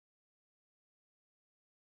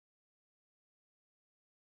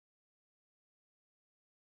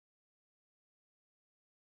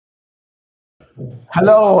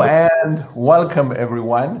Hello and welcome,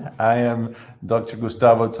 everyone. I am Dr.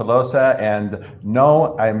 Gustavo Tolosa, and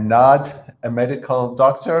no, I'm not a medical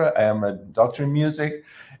doctor. I am a doctor in music,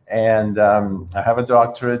 and I have a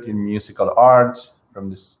doctorate in musical arts from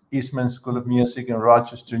the Eastman School of Music in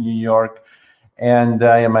Rochester, New York. And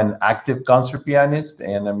I am an active concert pianist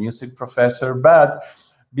and a music professor. But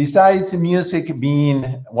besides music being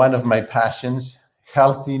one of my passions,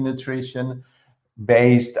 healthy nutrition,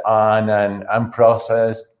 based on an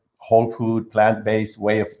unprocessed, whole food, plant-based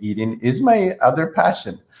way of eating is my other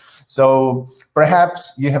passion. So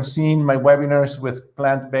perhaps you have seen my webinars with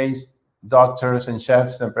plant-based doctors and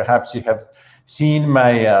chefs, and perhaps you have seen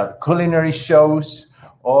my culinary shows,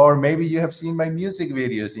 or maybe you have seen my music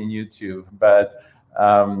videos in YouTube. But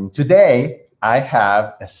today I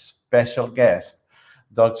have a special guest,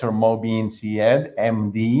 Dr. Mobeen Syed,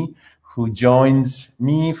 MD, who joins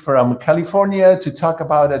me from California to talk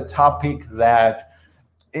about a topic that,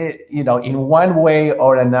 in one way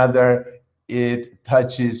or another, it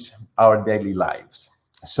touches our daily lives.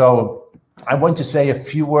 So I want to say a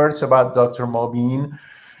few words about Dr. Mobeen.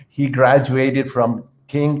 He graduated from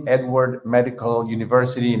King Edward Medical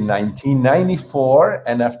University in 1994,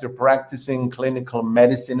 and after practicing clinical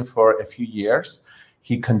medicine for a few years,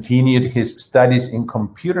 he continued his studies in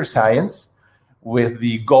computer science with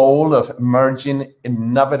the goal of merging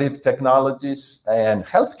innovative technologies and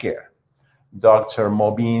healthcare. Dr.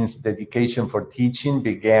 Mobeen's dedication for teaching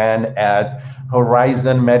began at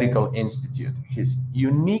Horizon Medical Institute. His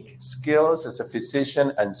unique skills as a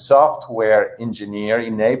physician and software engineer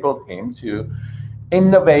enabled him to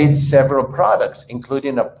innovate several products,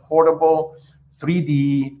 including a portable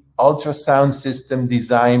 3D ultrasound system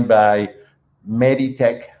designed by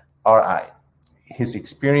Meditech RI. His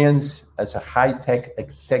experience as a high-tech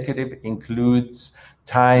executive includes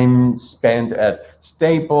time spent at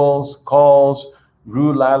Staples, Kohl's,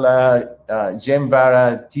 Rulala,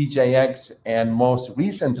 Gemvara, TJX, and most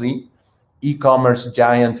recently, e-commerce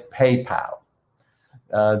giant PayPal.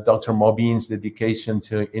 Dr. Mobeen's dedication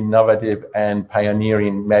to innovative and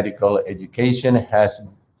pioneering medical education has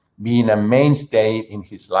been a mainstay in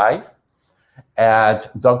his life.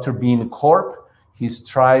 At Dr. Bean Corp., he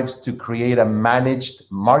strives to create a managed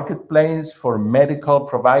marketplace for medical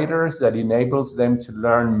providers that enables them to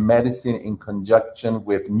learn medicine in conjunction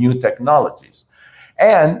with new technologies.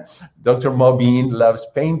 And Dr. Mobeen loves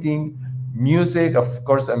painting, music. Of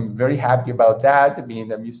course, I'm very happy about that,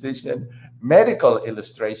 being a musician, medical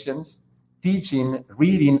illustrations, teaching,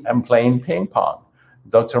 reading, and playing ping pong.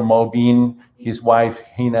 Dr. Mobeen, his wife,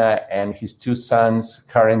 Hina, and his two sons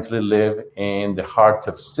currently live in the heart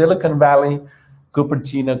of Silicon Valley,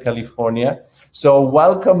 Cupertino, California. So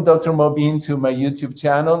welcome, Dr. Mobeen, to my YouTube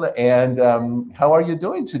channel. And how are you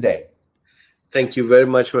doing today? Thank you very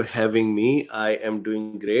much for having me. I am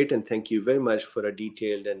doing great. And thank you very much for a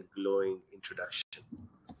detailed and glowing introduction.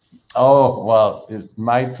 Oh, well, it's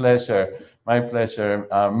my pleasure. My pleasure.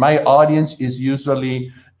 My audience is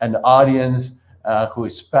usually an audience who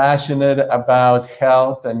is passionate about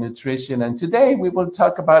health and nutrition. And today we will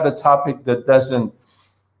talk about a topic that doesn't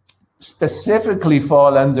specifically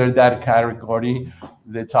fall under that category.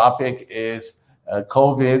 The topic is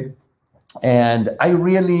COVID. And I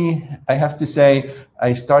have to say,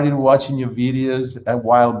 I started watching your videos a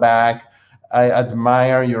while back. I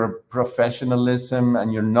admire your professionalism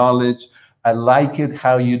and your knowledge. I like it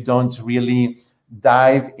how you don't really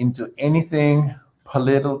dive into anything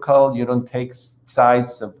political. You don't take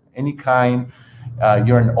sides of any kind.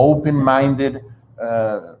 You're an open-minded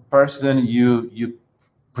person. You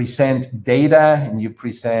present data and you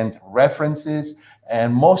present references,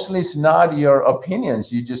 and mostly it's not your opinions.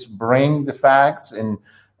 You just bring the facts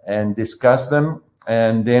and discuss them,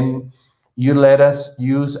 and then you let us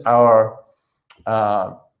use our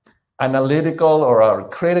analytical or our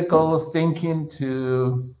critical thinking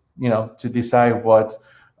to decide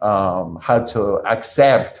how to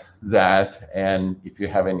accept that, and if you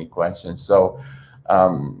have any questions. So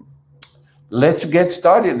let's get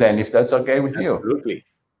started then, if that's okay with you. Absolutely.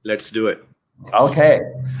 Let's do it. Okay.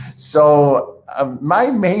 So my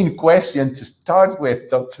main question to start with,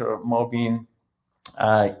 Dr. Mobeen,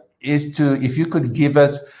 is if you could give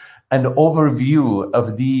us an overview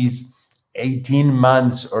of these 18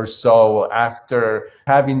 months or so after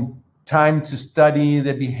having time to study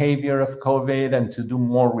the behavior of COVID and to do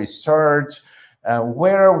more research.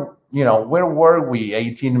 Where were we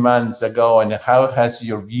 18 months ago, and how has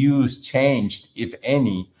your views changed, if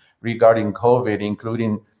any, regarding COVID,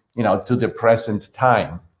 including to the present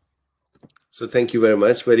time? So thank you very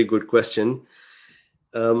much. Very good question.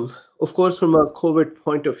 Of course, from a COVID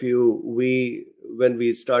point of view, we when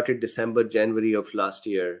we started December, January of last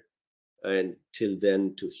year, and till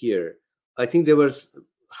then to here, I think there was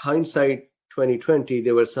hindsight 2020.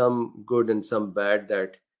 There were some good and some bad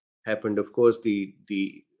that happened. Of course, the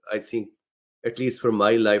I think, at least for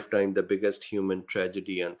my lifetime, the biggest human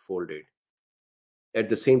tragedy unfolded. At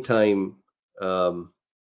the same time, um,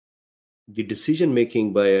 the decision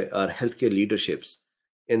making by our healthcare leaderships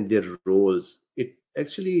and their roles, it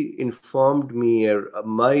actually informed me, or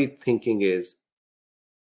my thinking is,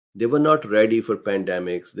 they were not ready for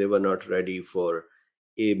pandemics. They were not ready for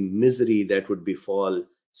a misery that would befall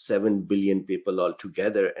 7 billion people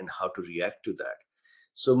altogether, and how to react to that.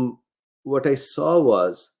 So what I saw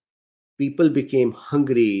was, people became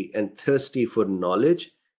hungry and thirsty for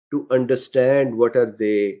knowledge to understand what are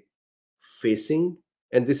they facing.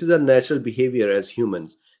 And this is our natural behavior as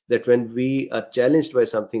humans, that when we are challenged by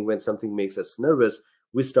something, when something makes us nervous,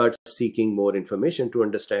 we start seeking more information to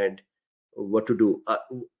understand what to do.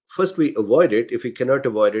 First we avoid it. If we cannot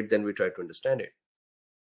avoid it, then we try to understand it.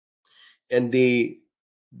 And the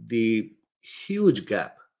huge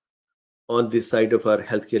gap on the side of our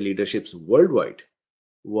healthcare leaderships worldwide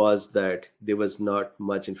was that there was not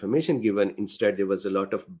much information given. Instead, there was a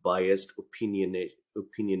lot of biased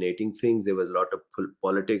opinionating things. There was a lot of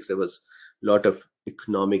politics. There was a lot of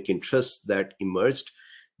economic interests that emerged.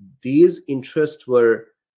 These interests were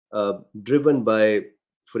driven by,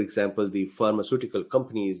 for example, the pharmaceutical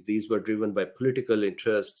companies. These were driven by political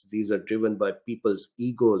interests. These were driven by people's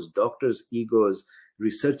egos, doctors' egos,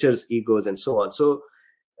 researchers' egos, and so on. So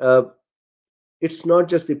it's not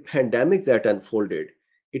just the pandemic that unfolded.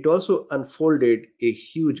 It also unfolded a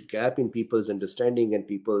huge gap in people's understanding, and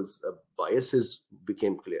people's biases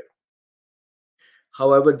became clear.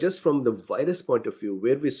 However, just from the virus point of view,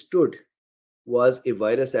 where we stood was a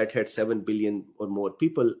virus that had 7 billion or more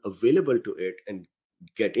people available to it, and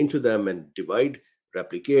get into them and divide,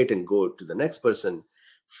 replicate, and go to the next person.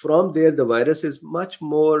 From there, the virus is much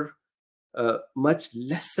more, much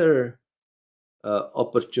lesser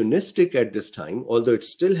opportunistic at this time, although it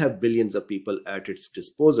still have billions of people at its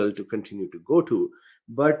disposal to continue to go to.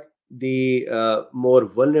 But the more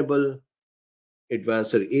vulnerable,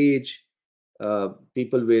 advanced age,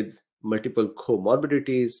 people with multiple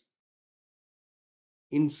comorbidities,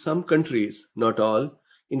 in some countries, not all,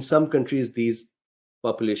 in some countries, these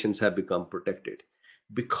populations have become protected.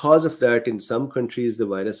 Because of that, in some countries, the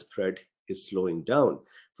virus spread is slowing down.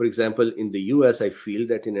 For example, in the US, I feel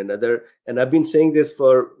that in another, and I've been saying this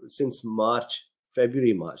for since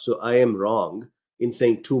February, March. So I am wrong in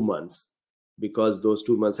saying 2 months, because those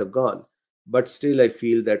 2 months have gone. But still, I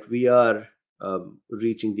feel that we are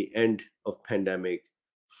reaching the end of pandemic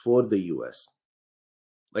for the US.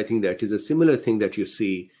 I think that is a similar thing that you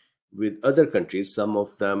see with other countries, some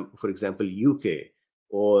of them, for example, UK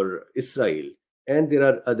or Israel, and there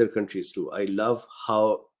are other countries too. I love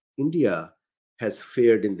how India has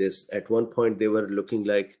fared in this. At one point, they were looking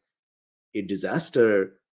like a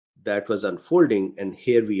disaster that was unfolding, and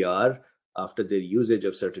here we are, after their usage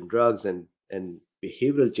of certain drugs and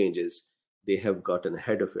behavioral changes, they have gotten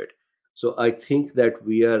ahead of it. So I think that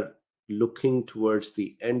we are looking towards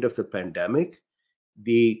the end of the pandemic.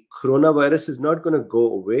 The coronavirus is not going to go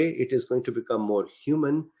away. It is going to become more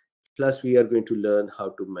human. Plus, we are going to learn how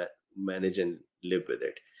to manage and live with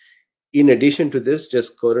it. In addition to this,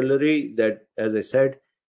 just corollary that, as I said,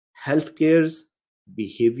 healthcare's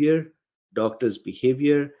behavior, doctors'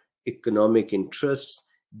 behavior, economic interests,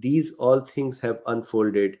 these all things have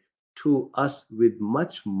unfolded to us with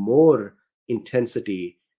much more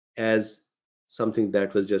intensity as something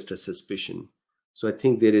that was just a suspicion. So I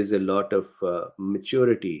think there is a lot of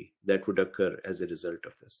maturity that would occur as a result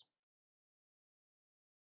of this.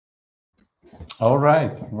 All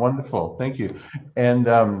right, wonderful, thank you.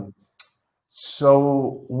 And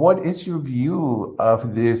so, what is your view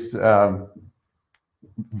of this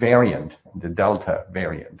variant, the Delta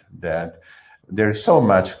variant? That there's so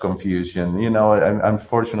much confusion. You know,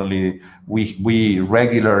 unfortunately, we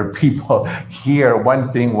regular people hear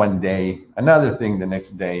one thing one day, another thing the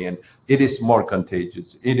next day, and it is more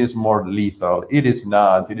contagious. It is more lethal. It is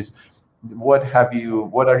not. It is. What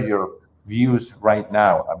are your views right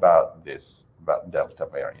now about this, about Delta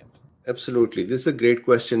variant? Absolutely. This is a great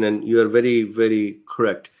question, and you are very, very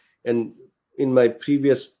correct. And in my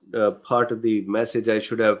previous part of the message, I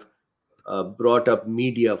should have brought up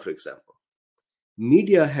media, for example.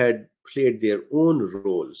 Media had played their own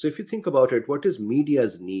role. So if you think about it, what is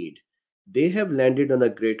media's need? They have landed on a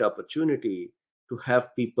great opportunity to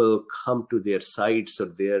have people come to their sites or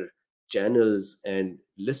their channels and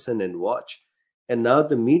listen and watch. And now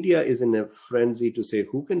the media is in a frenzy to say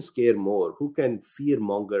who can scare more, who can fear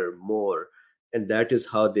monger more, and that is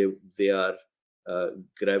how they are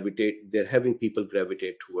gravitate. They're having people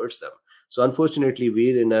gravitate towards them. So unfortunately,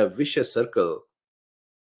 we're in a vicious circle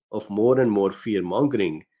of more and more fear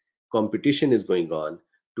mongering. Competition is going on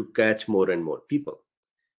to catch more and more people.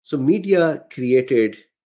 So media created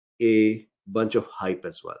a bunch of hype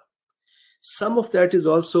as well. Some of that is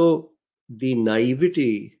also the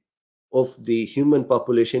naivety of the human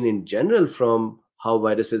population in general, from how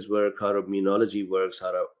viruses work, how immunology works,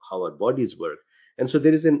 how our bodies work. And so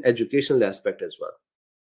there is an educational aspect as well.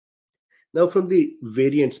 Now, from the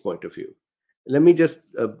variants point of view, let me just,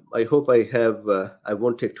 I hope I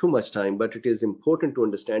won't take too much time, but it is important to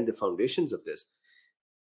understand the foundations of this.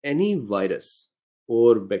 Any virus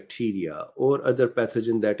or bacteria or other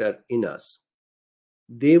pathogen that are in us,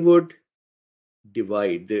 they would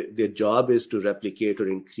divide. Their job is to replicate or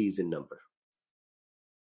increase in number.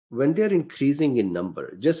 When they're increasing in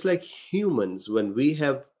number, just like humans, when we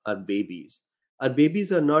have our babies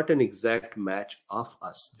are not an exact match of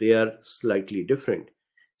us. They are slightly different.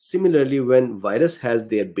 Similarly, when virus has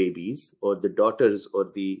their babies, or the daughters,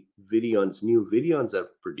 or the virions, new virions are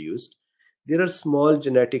produced, there are small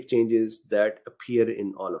genetic changes that appear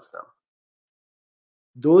in all of them.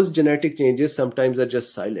 Those genetic changes sometimes are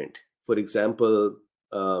just silent. For example,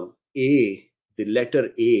 the letter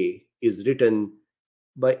A is written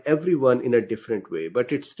by everyone in a different way,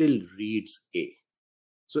 but it still reads A.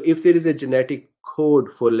 So if there is a genetic code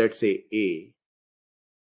for, let's say, A,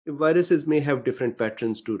 viruses may have different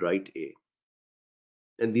patterns to write A.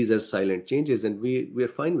 And these are silent changes, and we're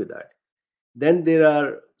fine with that. Then there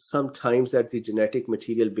are some times that the genetic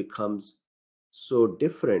material becomes so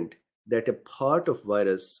different that a part of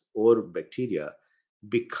virus or bacteria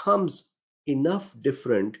becomes enough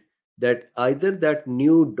different that either that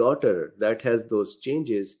new daughter that has those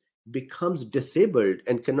changes becomes disabled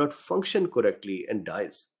and cannot function correctly and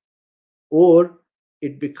dies, or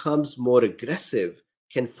it becomes more aggressive,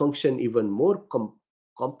 can function even more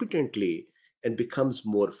competently, and becomes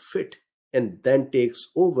more fit, and then takes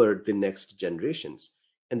over the next generations.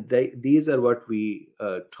 And these are what we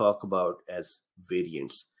talk about as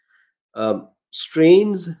variants.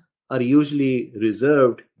 Strains are usually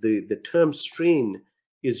reserved, the term strain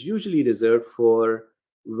is usually reserved for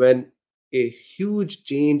when a huge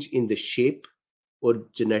change in the shape or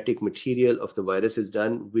genetic material of the virus is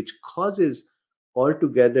done, which causes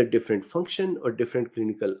altogether different function or different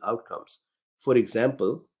clinical outcomes. For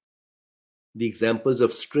example, the examples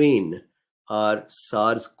of strain are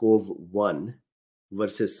SARS-CoV-1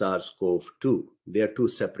 versus SARS-CoV-2. They are two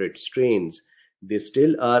separate strains. They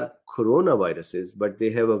still are coronaviruses, but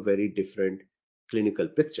they have a very different clinical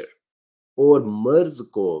picture. Or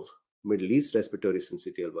MERS-CoV, Middle East Respiratory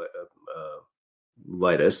Syncytial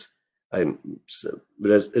virus,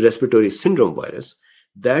 respiratory syndrome virus,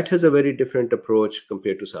 that has a very different approach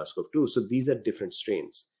compared to SARS-CoV-2. So these are different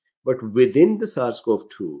strains. But within the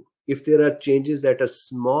SARS-CoV-2, if there are changes that are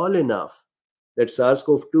small enough that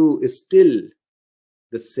SARS-CoV-2 is still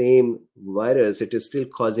the same virus, it is still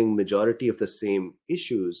causing majority of the same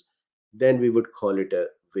issues, then we would call it a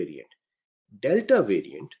variant. Delta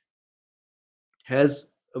variant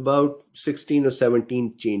has about 16 or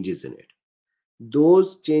 17 changes in it.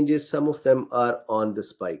 Those changes, some of them are on the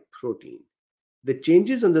spike protein. The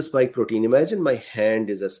changes on the spike protein, imagine my hand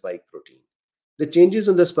is a spike protein. The changes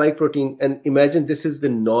on the spike protein, and imagine this is the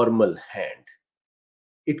normal hand.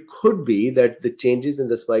 It could be that the changes in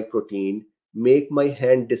the spike protein make my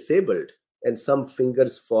hand disabled and some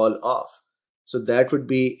fingers fall off. So that would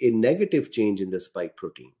be a negative change in the spike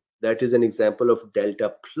protein. That is an example of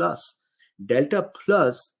delta plus. Delta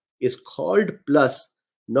plus is called plus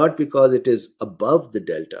not because it is above the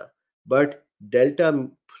delta, but delta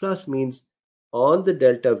plus means on the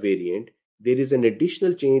delta variant, there is an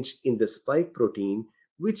additional change in the spike protein,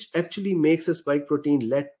 which actually makes a spike protein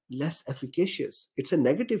less efficacious. It's a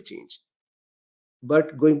negative change.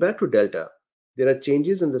 But going back to delta, there are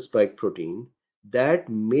changes in the spike protein that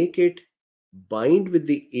make it bind with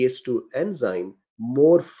the ACE2 enzyme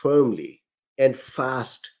more firmly and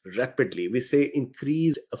fast, rapidly. We say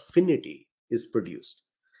increased affinity is produced.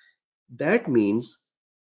 That means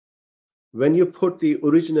when you put the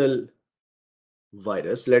original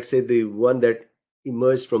virus, let's say the one that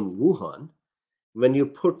emerged from Wuhan, when you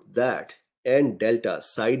put that and delta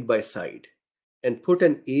side by side and put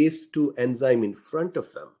an ACE2 enzyme in front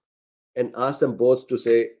of them and ask them both to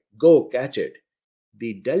say, go catch it,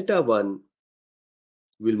 the delta one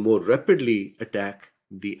will more rapidly attack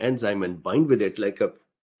the enzyme and bind with it like a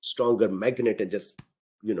stronger magnet and just,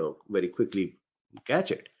 very quickly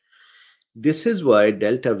catch it. This is why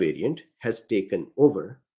delta variant has taken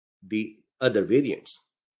over the other variants.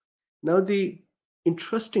 Now, the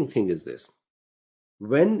interesting thing is this: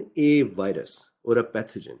 when a virus or a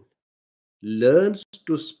pathogen learns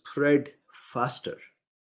to spread faster,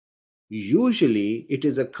 usually it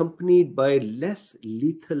is accompanied by less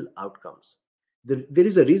lethal outcomes. There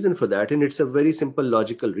is a reason for that, and it's a very simple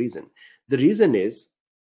logical reason. The reason is,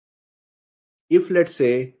 if let's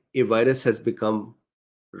say a virus has become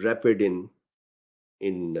rapid in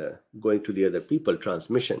going to the other people,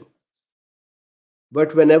 transmission,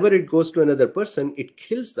 but whenever it goes to another person, it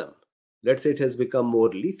kills them. Let's say it has become more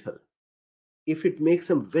lethal. If it makes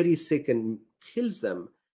them very sick and kills them,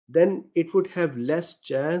 then it would have less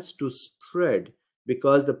chance to spread,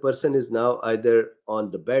 because the person is now either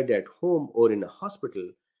on the bed at home or in a hospital,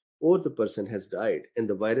 or the person has died and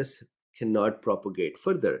the virus cannot propagate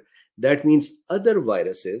further. That means other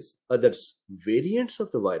viruses, other variants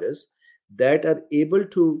of the virus that are able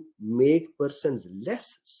to make persons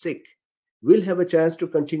less sick will have a chance to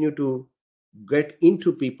continue to get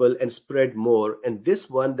into people and spread more. And this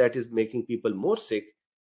one that is making people more sick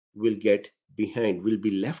will get behind, will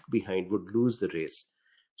be left behind, would lose the race.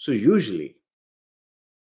 So usually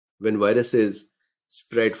when viruses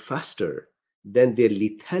spread faster, then their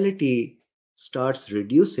lethality starts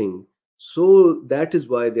reducing. So that is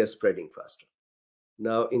why they are spreading faster.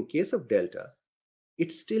 Now, in case of Delta,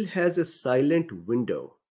 it still has a silent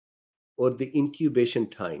window or the incubation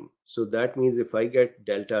time. So that means if I get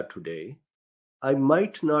Delta today, I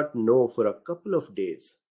might not know for a couple of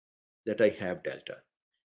days that I have Delta.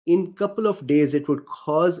 In couple of days, it would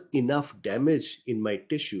cause enough damage in my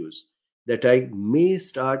tissues that I may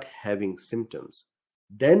start having symptoms.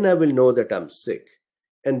 Then I will know that I'm sick.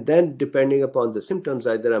 And then depending upon the symptoms,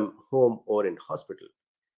 either I'm home or in hospital.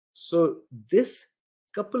 So this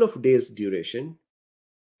couple of days duration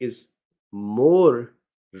is more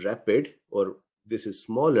rapid, or this is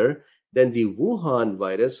smaller than the Wuhan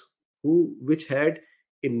virus, which had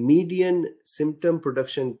a median symptom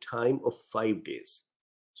production time of 5 days.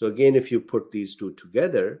 So again, if you put these two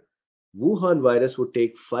together, Wuhan virus would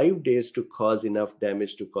take 5 days to cause enough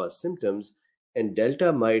damage to cause symptoms, and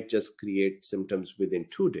Delta might just create symptoms within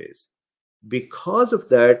 2 days. Because of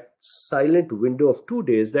that silent window of 2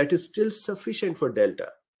 days, that is still sufficient for Delta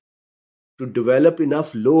to develop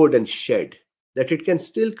enough load and shed that it can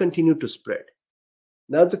still continue to spread.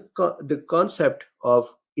 Now, the concept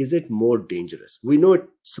of, is it more dangerous? We know it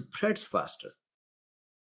spreads faster,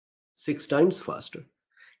 6 times faster.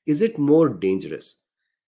 Is it more dangerous?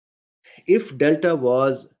 If Delta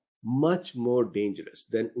was much more dangerous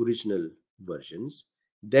than original versions,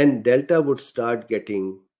 then Delta would start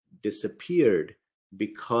getting disappeared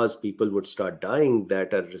because people would start dying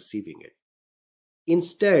that are receiving it.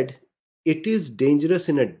 Instead, it is dangerous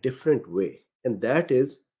in a different way, and that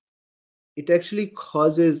is, it actually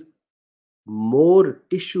causes more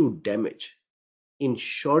tissue damage in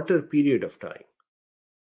shorter period of time.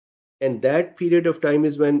 And that period of time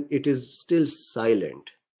is when it is still silent.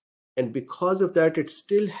 And because of that, it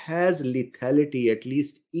still has lethality at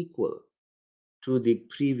least equal to the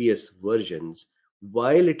previous versions,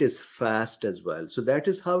 while it is fast as well. So that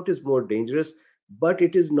is how it is more dangerous, but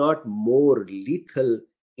it is not more lethal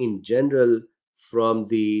in general from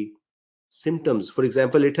the symptoms. For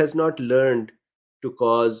example, it has not learned to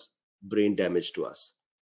cause brain damage to us.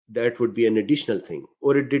 That would be an additional thing.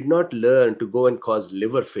 Or it did not learn to go and cause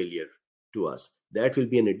liver failure to us. That will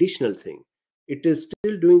be an additional thing. It is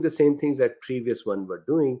still doing the same things that previous one were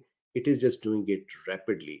doing. It is just doing it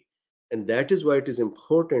rapidly. And that is why it is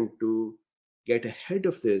important to get ahead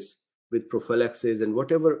of this with prophylaxis and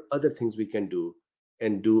whatever other things we can do,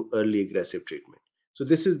 and do early aggressive treatment. So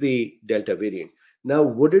this is the Delta variant. Now,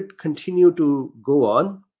 would it continue to go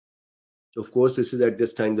on? Of course, this is at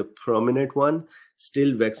this time the prominent one.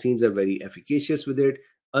 Still, vaccines are very efficacious with it.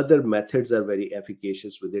 Other methods are very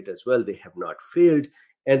efficacious with it as well. They have not failed.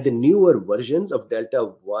 And the newer versions of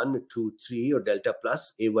Delta 1, 2, 3, or Delta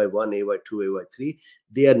Plus, AY1, AY2, AY3,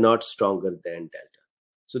 they are not stronger than Delta.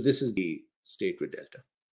 So this is the state with Delta.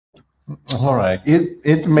 All right.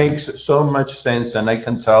 It makes so much sense, and I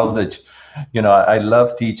can tell that, I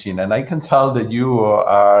love teaching, and I can tell that you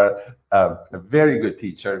are a very good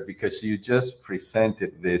teacher because you just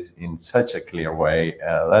presented this in such a clear way.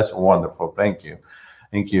 That's wonderful. Thank you.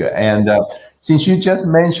 Thank you. And since you just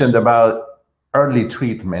mentioned about early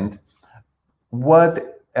treatment,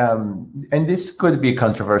 and this could be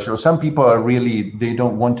controversial. Some people they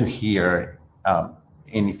don't want to hear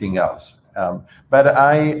anything else. But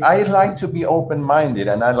I like to be open-minded,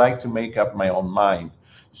 and I like to make up my own mind.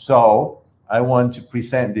 So I want to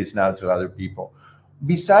present this now to other people.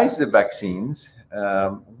 Besides the vaccines,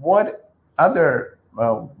 what other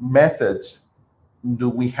methods do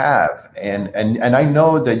we have? And I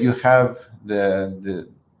know that you have the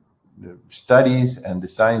studies and the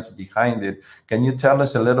science behind it. Can you tell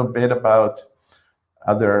us a little bit about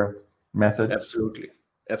other methods? Absolutely.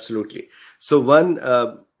 Absolutely. So, one,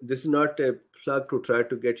 this is not a plug to try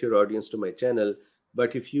to get your audience to my channel,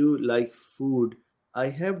 but if you like food, I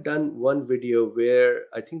have done one video where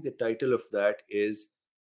I think the title of that is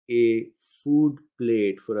A Food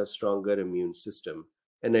Plate for a Stronger Immune System.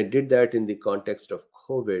 And I did that in the context of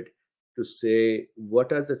COVID to say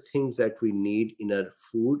what are the things that we need in our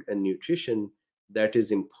food and nutrition that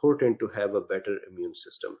is important to have a better immune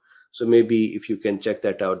system. So maybe if you can check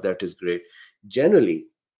that out, that is great. Generally,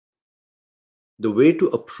 the way to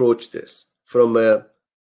approach this from a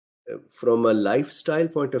lifestyle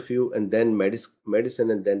point of view, and then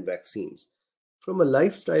medicine, and then vaccines. From a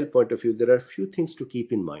lifestyle point of view, there are a few things to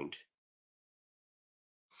keep in mind.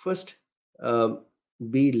 First,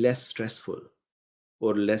 be less stressful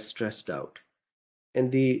or less stressed out.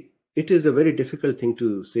 And it is a very difficult thing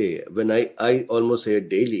to say. When I almost say it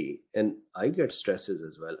daily, and I get stresses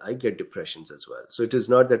as well, I get depressions as well. So it is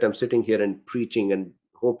not that I'm sitting here and preaching and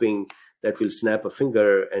hoping that we'll snap a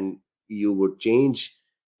finger and you would change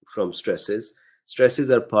from stresses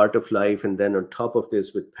are part of life. And then on top of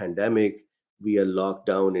this, with pandemic, we are locked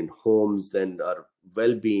down in homes. Then our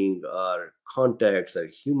well-being, our contacts, our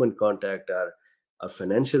human contact, our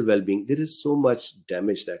financial well-being, there is so much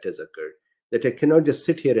damage that has occurred that I cannot just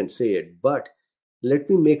sit here and say it. But let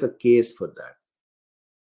me make a case for that.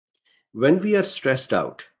 When we are stressed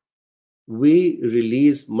out, we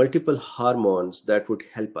release multiple hormones that would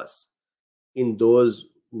help us. In those,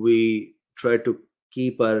 we try to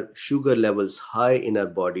keep our sugar levels high in our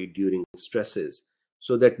body during stresses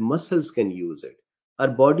so that muscles can use it. Our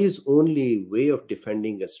body's only way of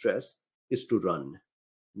defending a stress is to run.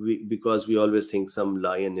 Because we always think some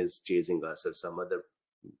lion is chasing us or some other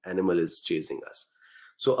animal is chasing us.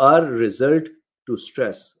 So our result to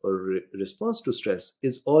stress or response to stress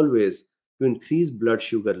is always to increase blood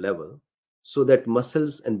sugar level so that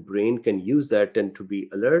muscles and brain can use that and to be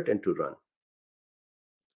alert and to run.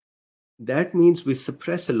 That means we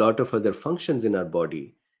suppress a lot of other functions in our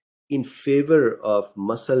body in favor of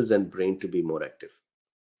muscles and brain to be more active.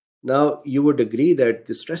 Now, you would agree that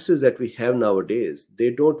the stresses that we have nowadays,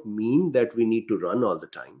 they don't mean that we need to run all the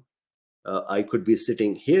time. I could be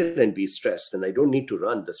sitting here and be stressed, and I don't need to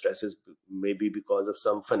run. The stress is maybe because of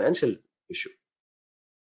some financial issue.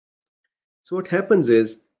 So what happens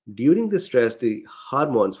is, during the stress, the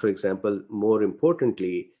hormones, for example, more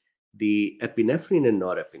importantly, the epinephrine and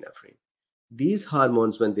norepinephrine, these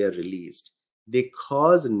hormones, when they are released, they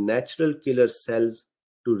cause natural killer cells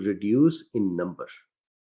to reduce in number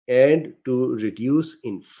and to reduce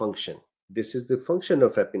in function. This is the function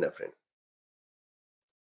of epinephrine.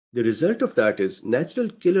 The result of that is natural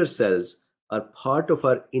killer cells are part of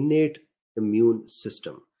our innate immune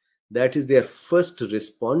system. That is, they are first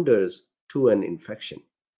responders to an infection.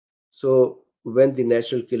 So when the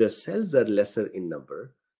natural killer cells are lesser in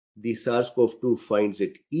number, the SARS-CoV-2 finds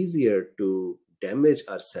it easier to damage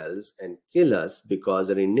our cells and kill us because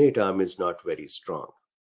our innate arm is not very strong.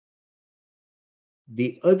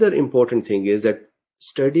 The other important thing is that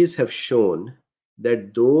studies have shown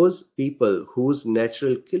that those people whose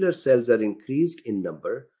natural killer cells are increased in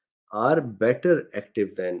number are better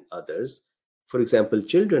active than others. For example,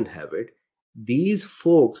 children have it. These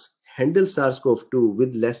folks handle SARS-CoV-2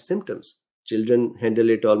 with less symptoms. Children handle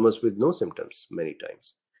it almost with no symptoms many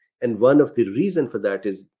times. And one of the reasons for that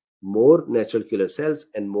is more natural killer cells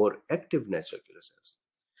and more active natural killer cells.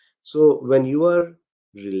 So when you are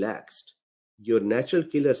relaxed, your natural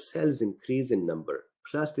killer cells increase in number,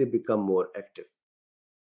 plus they become more active.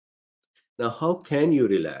 Now, how can you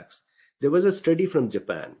relax? There was a study from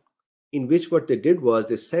Japan in which what they did was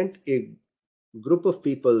they sent a group of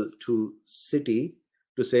people to city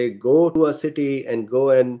to say, go to a city and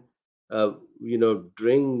go and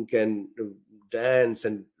drink and dance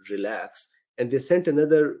and relax. And they sent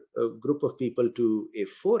another group of people to a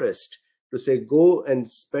forest to say, go and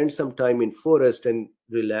spend some time in forest and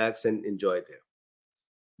relax and enjoy there.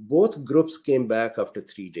 Both groups came back after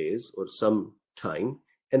 3 days or some time.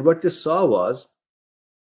 And what they saw was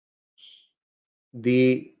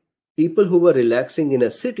the people who were relaxing in a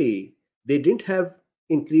city, they didn't have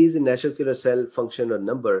increase in natural killer cell function or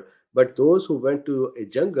number, but those who went to a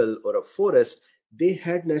jungle or a forest, they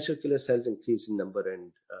had natural killer cells increase in number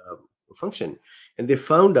and function. And they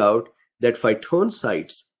found out that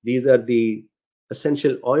phytoncides, these are the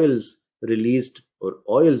essential oils released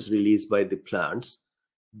by the plants,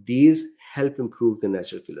 these help improve the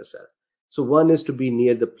natural killer cell. So one is to be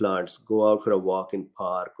near the plants, go out for a walk in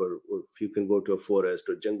park, or if you can go to a forest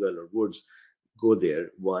or jungle or woods, go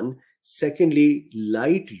there. One. Secondly,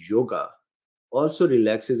 light yoga also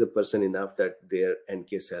relaxes a person enough that their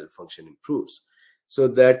NK cell function improves. So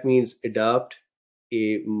that means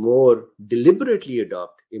deliberately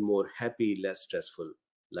adopt a more happy, less stressful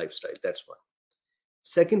lifestyle. That's one.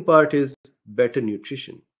 Second part is better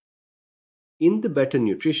nutrition. In the better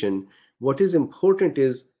nutrition, what is important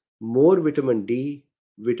is more vitamin D,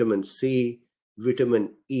 vitamin C,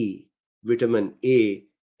 vitamin E, vitamin A,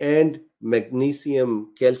 and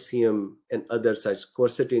magnesium, calcium, and other such.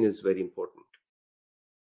 Quercetin is very important.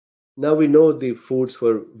 Now we know the foods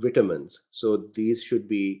for vitamins, so these should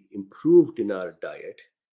be improved in our diet.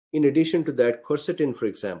 In addition to that, quercetin, for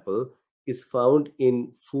example, is found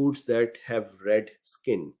in foods that have red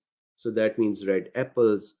skin. So that means red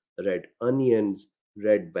apples, red onions,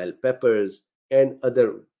 red bell peppers, and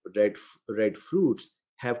other red fruits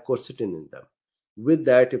have quercetin in them. With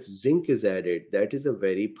that, if zinc is added, that is a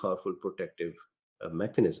very powerful protective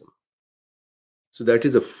mechanism. So that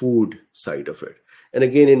is a food side of it. And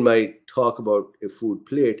again, in my talk about a food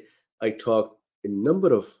plate, I talk a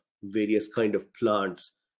number of various kind of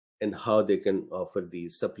plants and how they can offer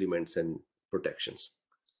these supplements and protections.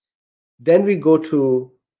 Then we go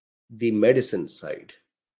to the medicine side,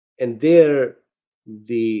 and there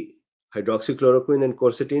the hydroxychloroquine and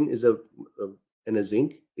quercetin and a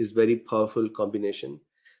zinc is very powerful combination.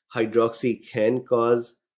 Hydroxy can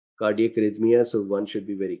cause cardiac arrhythmia, so one should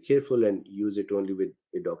be very careful and use it only with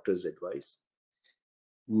a doctor's advice.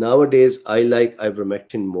 Nowadays, I like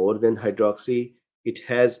ivermectin more than hydroxy.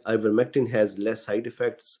 Ivermectin has less side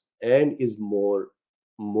effects and is more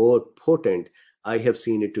potent. I have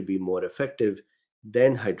seen it to be more effective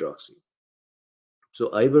than hydroxy. So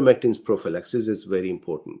ivermectin's prophylaxis is very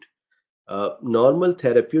important. Normal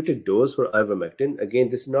therapeutic dose for ivermectin, again,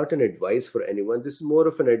 this is not an advice for anyone. This is more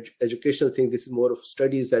of an educational thing. This is more of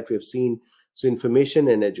studies that we have seen. So information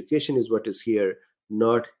and education is what is here,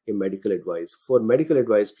 not a medical advice. For medical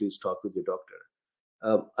advice, please talk with your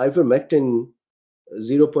doctor. Ivermectin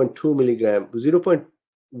 0.2 milligram,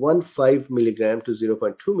 0.15 milligram to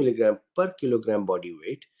 0.2 milligram per kilogram body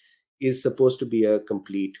weight is supposed to be a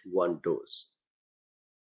complete one dose.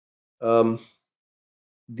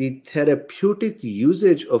 The therapeutic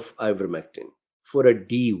usage of ivermectin for a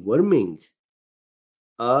deworming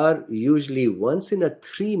are usually once in a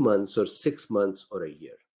 3 months or 6 months or a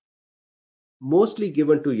year, mostly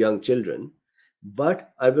given to young children,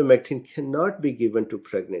 but ivermectin cannot be given to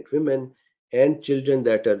pregnant women and children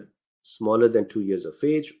that are smaller than 2 years of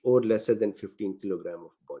age or lesser than 15 kilogram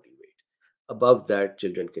of body weight. Above that,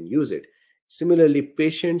 children can use it. Similarly,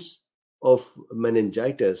 patients of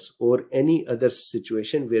meningitis or any other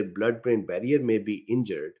situation where blood-brain barrier may be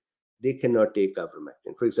injured, they cannot take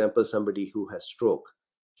ivermectin. For example, somebody who has stroke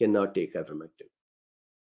cannot take ivermectin.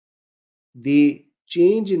 The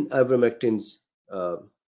change in ivermectin's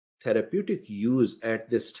therapeutic use at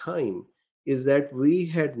this time is that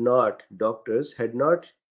doctors had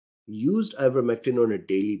not used ivermectin on a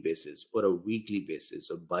daily basis or a weekly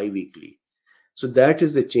basis or bi-weekly. So that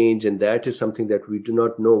is the change, and that is something that we do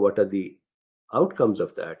not know what are the outcomes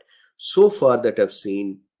of that. So far that I've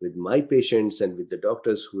seen with my patients and with the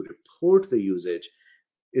doctors who report the usage,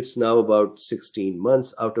 it's now about 16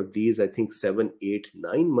 months. Out of these, I think 7, 8,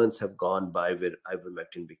 9 months have gone by where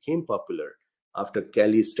ivermectin became popular after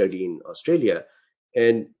Kelly's study in Australia.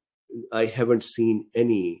 And I haven't seen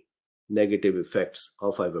any negative effects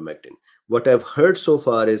of ivermectin. What I've heard so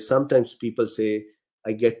far is sometimes people say,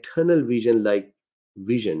 I get tunnel vision-like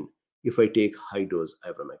vision if I take high dose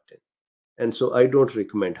ivermectin. And so I don't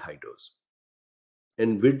recommend high dose.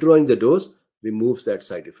 And withdrawing the dose removes that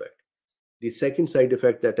side effect. The second side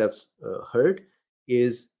effect that I've heard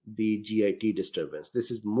is the GIT disturbance. This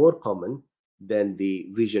is more common than the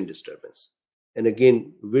vision disturbance. And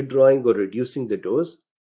again, withdrawing or reducing the dose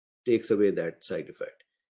takes away that side effect.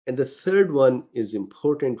 And the third one is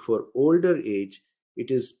important for older age. It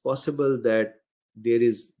is possible that there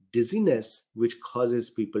is dizziness which causes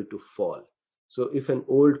people to fall. So if an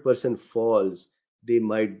old person falls, they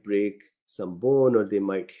might break some bone or they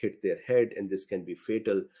might hit their head, and this can be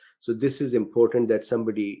fatal. So this is important that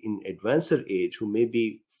somebody in advanced age who may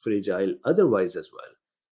be fragile otherwise as well,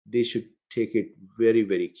 they should take it very,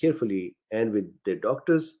 very carefully and with their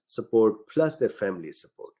doctor's support plus their family's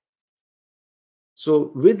support.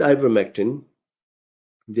 So with ivermectin,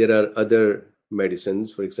 there are other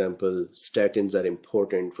medicines. For example, statins are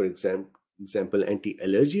important. For example,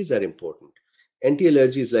 anti-allergies are important.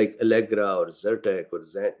 Anti-allergies like Allegra or Zyrtec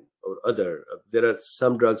or other. There are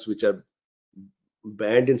some drugs which are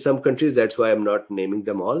banned in some countries. That's why I'm not naming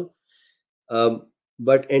them all.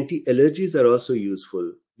 But anti-allergies are also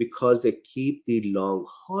useful because they keep the long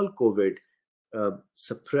haul COVID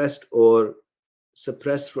suppressed or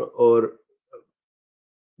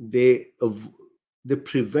they they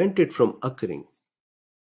prevent it from occurring.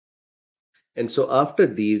 And so after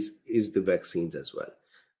these is the vaccines as well.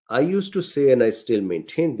 I used to say, and I still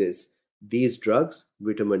maintain this, these drugs,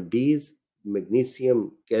 vitamin D's,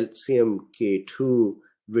 magnesium, calcium, K2,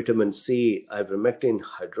 vitamin C, ivermectin,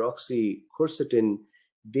 hydroxy, quercetin,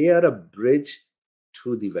 they are a bridge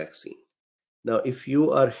to the vaccine. Now, if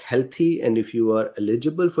you are healthy and if you are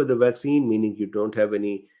eligible for the vaccine, meaning you don't have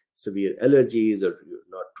any severe allergies or you're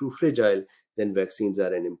not too fragile, then vaccines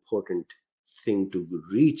are an important thing to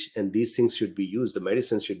reach. And these things should be used, the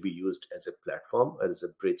medicines should be used as a platform or as a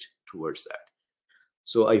bridge towards that.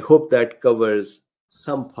 So I hope that covers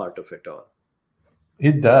some part of it all.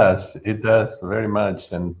 It does. It does very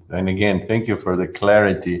much. And again, thank you for the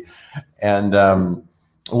clarity. And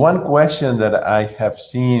one question that I have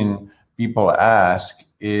seen people ask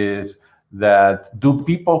is that do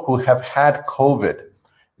people who have had COVID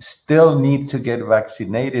still need to get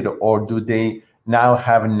vaccinated, or do they now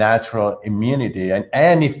have natural immunity?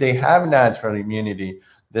 And if they have natural immunity,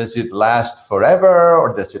 does it last forever,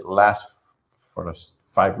 or does it last for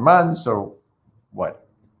 5 months, or what?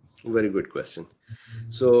 Very good question.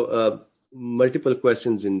 So multiple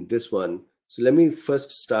questions in this one. So let me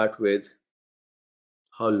first start with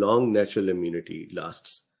how long natural immunity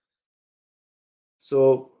lasts.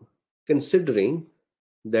 So considering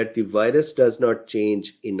that the virus does not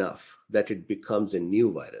change enough that it becomes a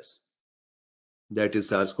new virus, that is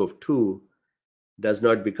SARS-CoV-2 does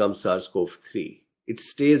not become SARS-CoV-3. It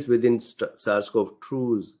stays within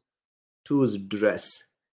SARS-CoV-2's dress,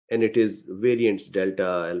 and it is variants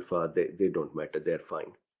Delta, Alpha, they don't matter, they're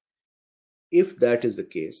fine. If that is the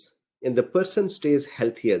case, and the person stays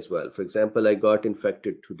healthy as well, for example, I got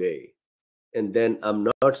infected today, and then I'm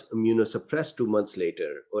not immunosuppressed 2 months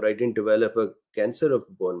later, or I didn't develop a cancer of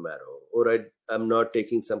bone marrow, or I'm not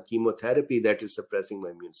taking some chemotherapy that is suppressing my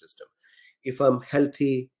immune system. If I'm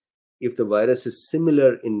healthy, if the virus is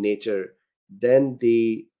similar in nature, then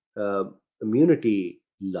the immunity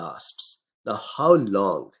lasts. Now, how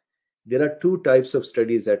long? There are two types of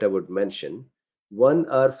studies that I would mention. One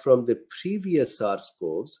are from the previous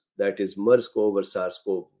SARS-CoVs, that is MERS-CoV or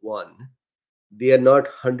SARS-CoV-1. They are not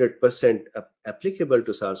 100% applicable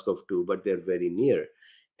to SARS-CoV-2, but they're very near.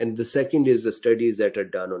 And the second is the studies that are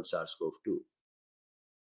done on SARS-CoV-2.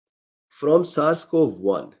 From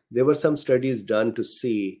SARS-CoV-1, there were some studies done to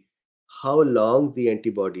see how long the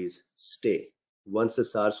antibodies stay once the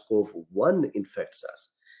SARS-CoV-1 infects us.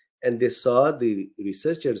 And the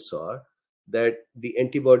researchers saw that the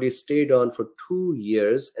antibodies stayed on for 2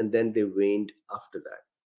 years and then they waned after that.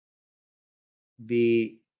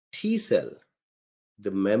 The T cell,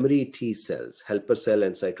 the memory T cells, helper cell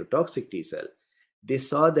and cytotoxic T cell, they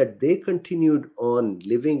saw that they continued on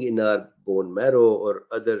living in our bone marrow or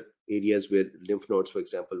other areas where lymph nodes, for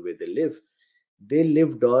example, where they live. They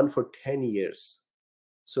lived on for 10 years.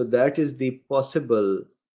 So that is the possible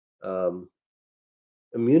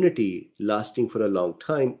immunity lasting for a long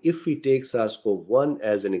time if we take SARS-CoV-1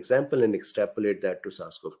 as an example and extrapolate that to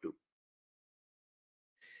SARS-CoV-2.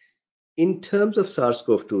 In terms of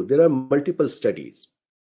SARS-CoV-2, there are multiple studies.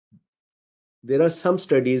 There are some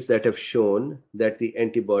studies that have shown that the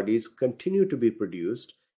antibodies continue to be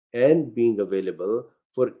produced and being available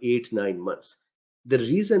for 8-9 months. The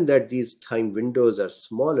reason that these time windows are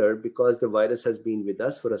smaller because the virus has been with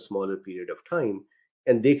us for a smaller period of time,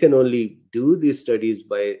 and they can only do these studies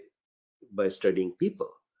by studying people.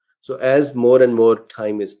 So as more and more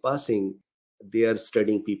time is passing, they are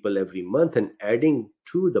studying people every month and adding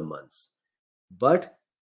to the months. But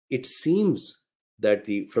it seems that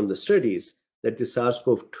from the studies that the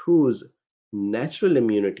SARS-CoV-2's natural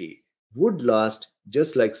immunity would last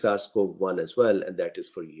just like SARS-CoV-1 as well, and that is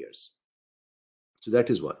for years. So that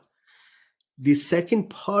is one. The second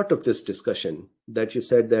part of this discussion that you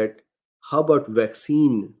said that how about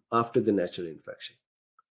vaccine after the natural infection?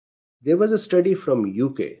 There was a study from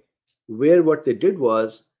UK where what they did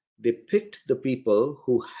was they picked the people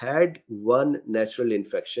who had one natural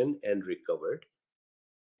infection and recovered,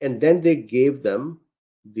 and then they gave them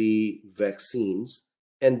the vaccines,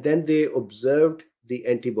 and then they observed the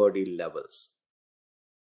antibody levels.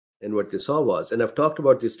 And what they saw was, and I've talked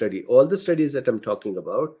about this study, all the studies that I'm talking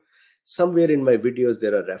about, somewhere in my videos,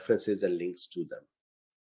 there are references and links to them.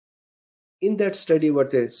 In that study, what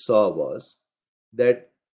they saw was that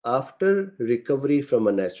after recovery from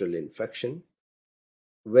a natural infection,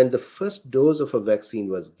 when the first dose of a vaccine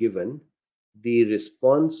was given, the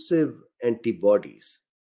responsive antibodies,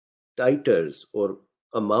 titers or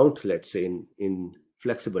amount, let's say in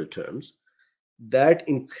flexible terms, that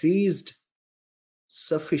increased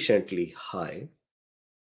sufficiently high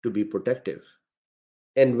to be protective.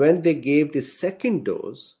 And when they gave the second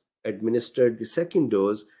dose, administered the second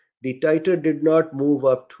dose, the titer did not move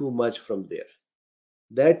up too much from there.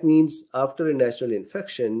 That means after a natural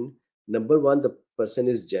infection, number one, the person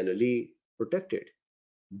is generally protected.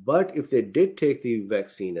 But if they did take the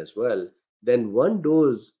vaccine as well, then one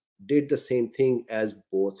dose did the same thing as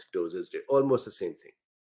both doses did, almost the same thing.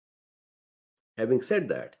 Having said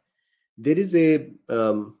that, there is a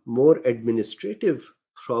more administrative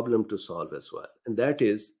problem to solve as well, and that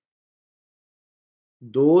is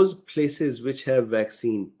those places which have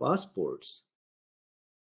vaccine passports.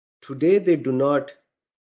 Today, they do not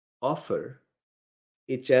offer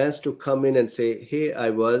a chance to come in and say, hey, I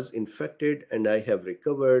was infected and I have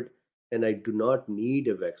recovered and I do not need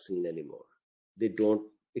a vaccine anymore. They don't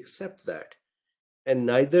accept that. And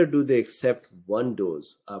neither do they accept one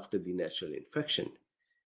dose after the natural infection.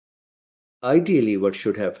 Ideally, what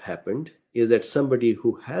should have happened is that somebody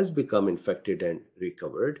who has become infected and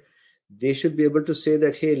recovered, they should be able to say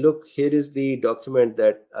that, hey, look, here is the document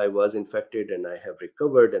that I was infected and I have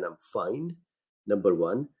recovered and I'm fine. Number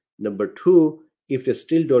one. Number two, if they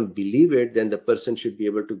still don't believe it, then the person should be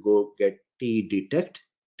able to go get T-detect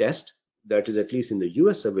test, that is at least in the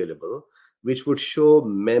US available, which would show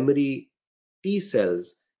memory T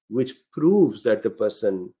cells, which proves that the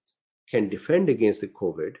person can defend against the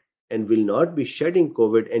COVID and will not be shedding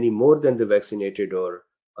COVID any more than the vaccinated or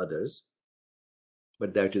others.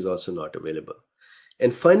 But that is also not available.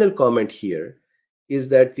 And final comment here is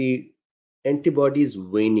that the antibodies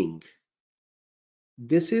waning.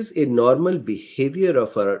 This is a normal behavior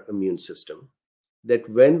of our immune system, that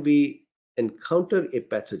when we encounter a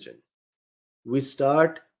pathogen, we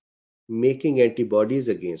start making antibodies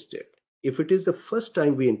against it. If it is the first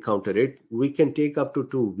time we encounter it, we can take up to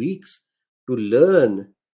 2 weeks to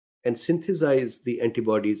learn and synthesize the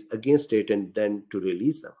antibodies against it and then to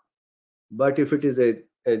release them. But if it is a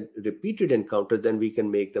repeated encounter, then we can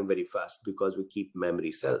make them very fast because we keep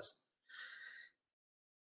memory cells.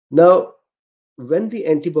 Now, when the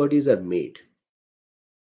antibodies are made,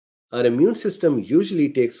 our immune system usually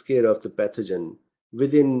takes care of the pathogen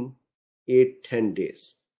within 8-10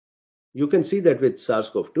 days. You can see that with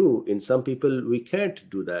SARS-CoV-2, in some people, we can't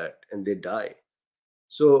do that and they die.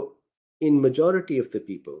 So in majority of the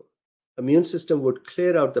people, immune system would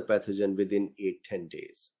clear out the pathogen within 8-10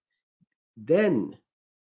 days. Then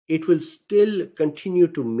it will still continue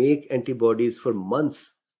to make antibodies for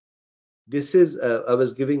months. This is, I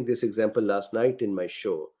was giving this example last night in my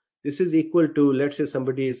show. This is equal to, let's say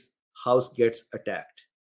somebody's house gets attacked.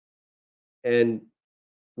 And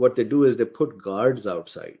what they do is they put guards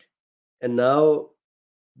outside. And now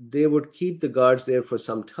they would keep the guards there for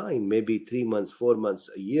some time, maybe 3 months, 4 months,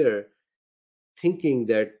 a year, thinking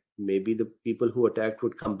that maybe the people who attacked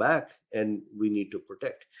would come back and we need to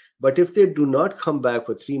protect. But if they do not come back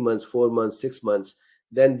for 3 months, 4 months, 6 months,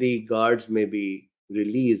 then the guards may be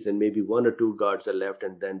released and maybe 1 or 2 guards are left,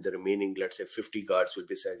 and then the remaining, let's say 50 guards will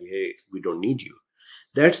be saying, hey, we don't need you.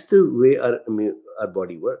 That's the way our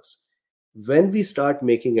body works. When we start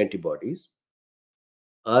making antibodies,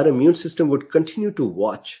 our immune system would continue to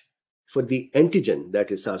watch for the antigen,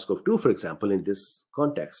 that is SARS-CoV-2, for example, in this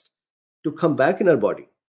context, to come back in our body.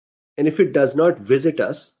 And if it does not visit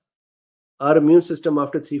us, our immune system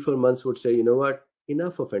after 3-4 months would say, you know what,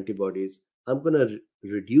 enough of antibodies. I'm going to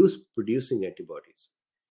reduce producing antibodies.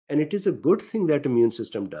 And it is a good thing that immune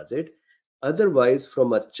system does it. Otherwise,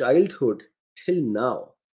 from our childhood till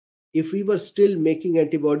now, if we were still making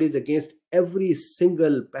antibodies against every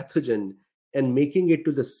single pathogen and making it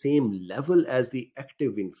to the same level as the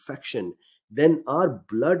active infection, then our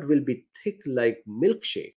blood will be thick like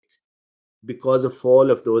milkshake because of all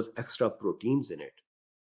of those extra proteins in it.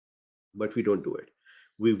 But we don't do it.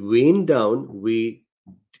 We wane down, we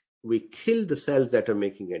kill the cells that are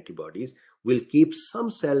making antibodies. We'll keep some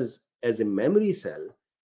cells as a memory cell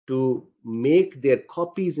to make their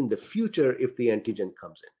copies in the future if the antigen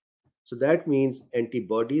comes in. So that means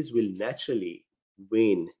antibodies will naturally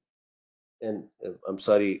wane. And I'm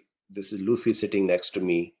sorry, this is Luffy sitting next to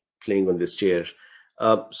me playing on this chair.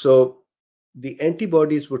 So the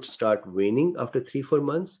antibodies would start waning after 3-4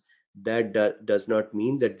 months. That does not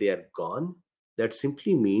mean that they are gone. That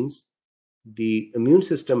simply means the immune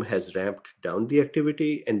system has ramped down the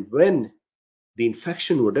activity, and when the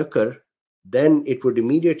infection would occur, then it would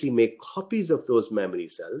immediately make copies of those memory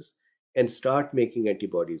cells and start making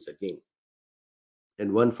antibodies again.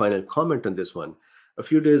 And one final comment on this one. A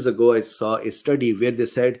few days ago, I saw a study where they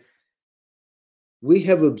said, we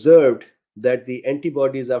have observed that the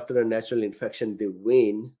antibodies after a natural infection, they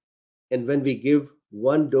wane. And when we give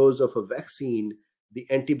one dose of a vaccine, the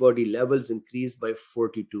antibody levels increase by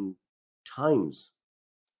 42 times.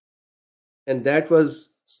 And that was,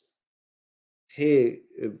 hey,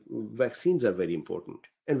 vaccines are very important.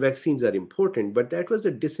 And vaccines are important, but that was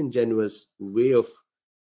a disingenuous way of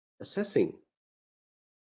assessing.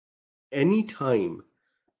 Any time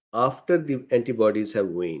after the antibodies have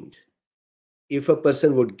waned, if a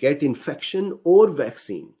person would get infection or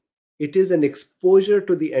vaccine, it is an exposure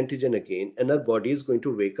to the antigen again, and our body is going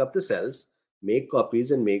to wake up the cells, make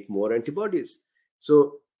copies, and make more antibodies.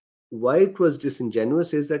 So why it was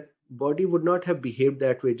disingenuous is that body would not have behaved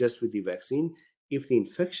that way just with the vaccine. If the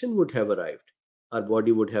infection would have arrived, our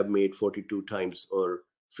body would have made 42 times or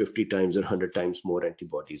 50 times or 100 times more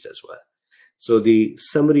antibodies as well. So the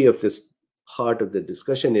summary of this part of the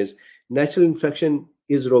discussion is natural infection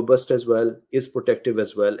is robust as well, is protective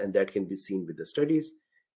as well, and that can be seen with the studies.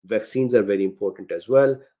 Vaccines are very important as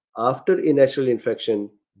well. After a natural infection,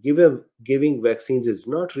 giving vaccines is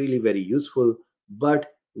not really very useful,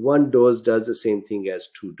 but one dose does the same thing as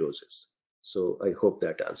two doses. So I hope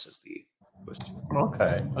that answers the question.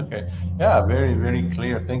 Okay, okay. Yeah, very, very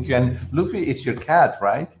clear. Thank you. And Luffy, it's your cat,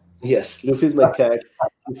 right? Yes, Luffy is my cat.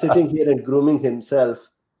 He's sitting here and grooming himself,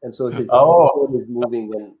 and so his Oh, tail is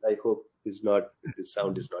moving, and I hope the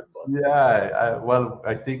sound is not bothering. yeah. Well,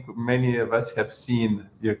 I think many of us have seen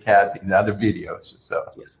your cat in other videos. So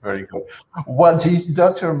Yes. very good. Well, geez,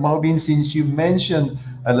 Dr. Mobeen, since you mentioned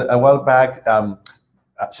a while back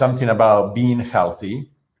something about being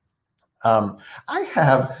healthy, um,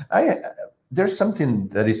 there's something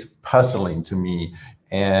that is puzzling to me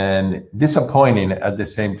and disappointing at the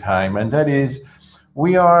same time, and that is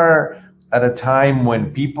we are at a time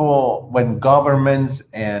when governments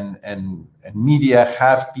and media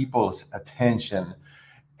have people's attention.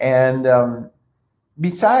 And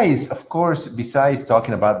besides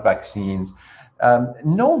talking about vaccines,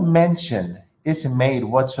 no mention is made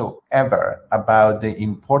whatsoever about the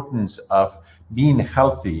importance of being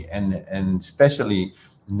healthy and especially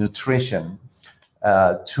nutrition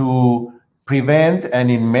to prevent and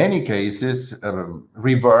in many cases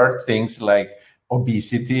revert things like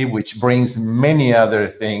obesity, which brings many other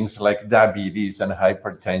things like diabetes and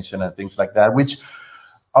hypertension and things like that, which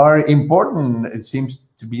are important. It seems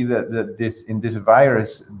to be that this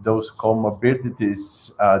virus, those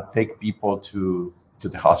comorbidities take people to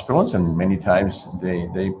the hospitals, and many times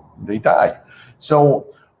they die.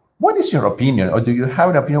 So, what is your opinion, or do you have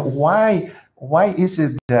an opinion? Why is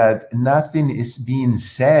it that nothing is being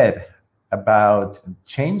said about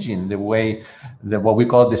changing the way that what we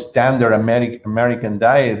call the standard American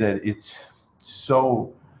diet, that it's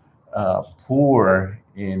so poor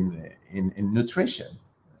in nutrition? So,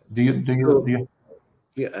 Do you?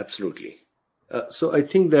 yeah, absolutely. So I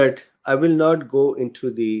think that I will not go into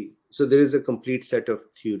the. So there is a complete set of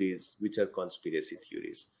theories which are conspiracy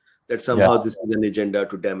theories, that Yeah. somehow this is an agenda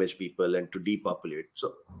to damage people and to depopulate.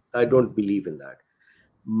 So I don't believe in that.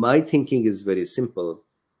 My thinking is very simple.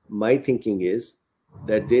 My thinking is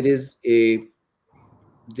that there is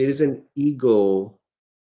an ego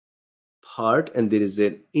part and there is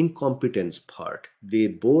an incompetence part. They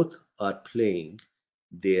both are playing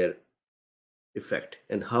their effect.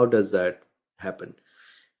 And how does that happen?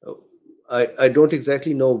 Uh, I don't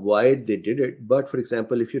exactly know why they did it, but for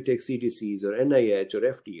example, if you take CDCs or NIH or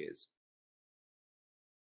FDAs,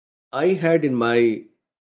 I had in my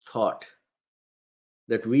thought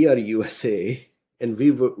that we are USA and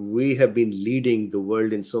we have been leading the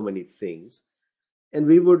world in so many things, and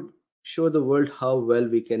we would show the world how well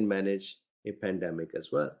we can manage a pandemic as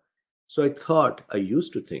well. So I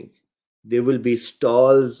used to think there will be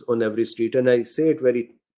stalls on every street, and I say it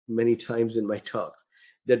very many times in my talks,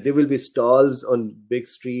 that there will be stalls on big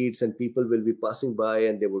streets and people will be passing by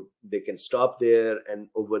and they can stop there, and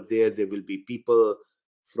over there will be people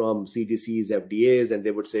from CDCs, FDAs, and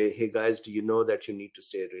they would say, hey guys, do you know that you need to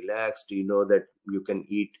stay relaxed? Do you know that you can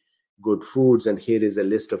eat good foods, and here is a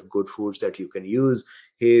list of good foods that you can use.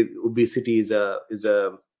 Hey, obesity is a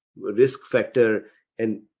risk factor,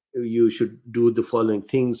 and you should do the following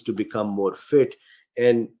things to become more fit.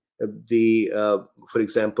 And the for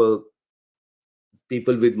example,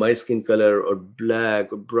 people with my skin color or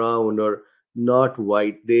black or brown or not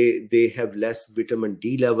white, they have less vitamin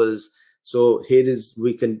D levels. So here is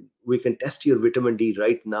we can test your vitamin D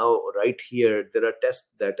right now, right here. There are tests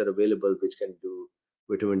that are available which can do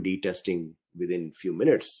vitamin D testing within few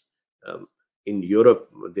minutes. In Europe,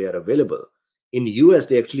 they are available. In US,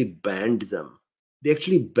 they actually banned them. They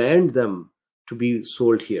actually banned them to be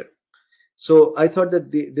sold here. So I thought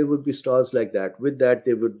that there would be stalls like that. With that,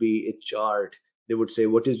 there would be a chart. They would say,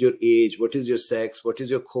 what is your age? What is your sex? What is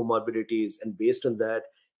your comorbidities? And based on that,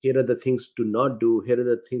 here are the things to not do. Here are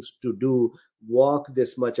the things to do. Walk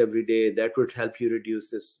this much every day. That would help you reduce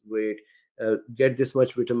this weight. Get this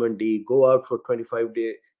much vitamin D. Go out for 25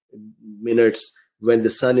 minutes when the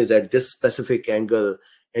sun is at this specific angle.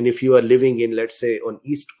 And if you are living in, let's say, on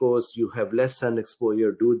East Coast, you have less sun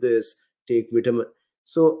exposure. Do this. Take vitamin.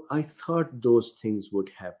 So I thought those things would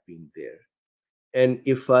have been there. And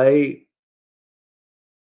if I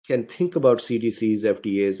can think about CDC's,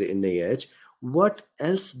 FDA's, NIH, what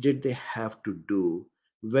else did they have to do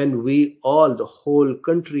when we all, the whole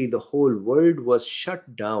country, the whole world was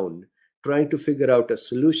shut down trying to figure out a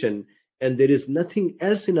solution, and there is nothing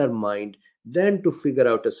else in our mind than to figure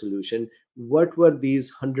out a solution? What were these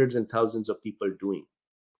hundreds and thousands of people doing?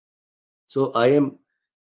 So I am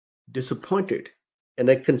disappointed, and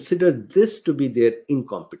I consider this to be their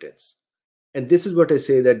incompetence. And this is what I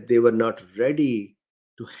say, that they were not ready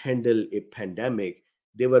to handle a pandemic.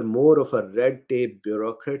 They were more of a red tape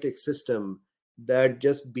bureaucratic system that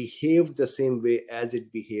just behaved the same way as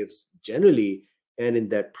it behaves generally, and in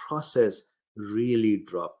that process really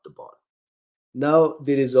dropped the ball. Now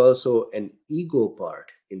there is also an ego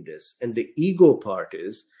part in this, and the ego part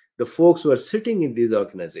is the folks who are sitting in these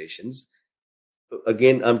organizations.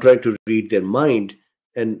 Again, I'm trying to read their mind,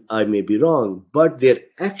 and I may be wrong, but their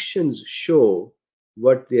actions show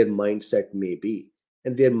what their mindset may be.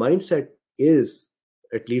 And their mindset is,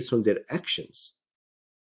 at least from their actions,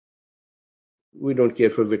 we don't care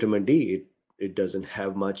for vitamin D. It doesn't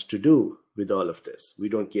have much to do with all of this. We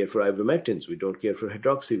don't care for ivermectins. We don't care for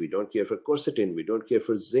hydroxy. We don't care for quercetin. We don't care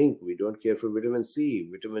for zinc. We don't care for vitamin C,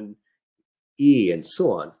 vitamin E, and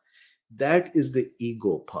so on. That is the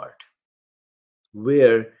ego part,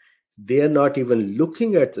 where they are not even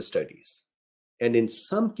looking at the studies. And in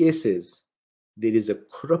some cases, there is a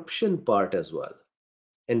corruption part as well.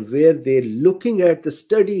 And where they're looking at the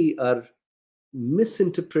study are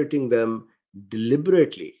misinterpreting them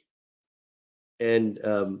deliberately. And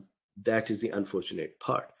that is the unfortunate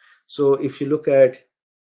part. So if you look at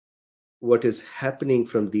what is happening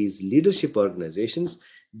from these leadership organizations,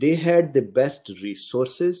 they had the best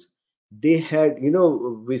resources. They had,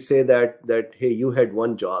 we say that, hey, you had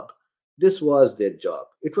one job. This was their job.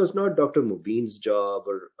 It was not Dr. Mobeen's job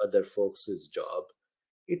or other folks' job.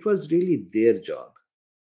 It was really their job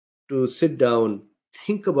to sit down,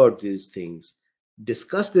 think about these things,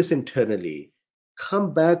 discuss this internally,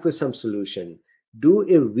 come back with some solution, do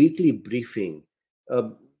a weekly briefing,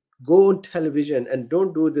 go on television, and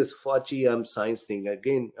don't do this Fauci science thing.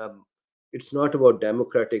 Again, it's not about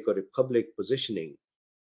democratic or republic positioning.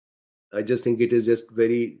 I just think it is just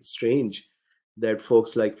very strange that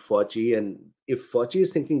folks like Fauci, and if Fauci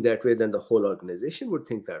is thinking that way, then the whole organization would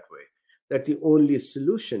think that way, that the only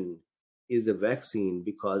solution is a vaccine,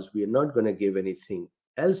 because we are not going to give anything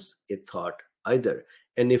else a thought either.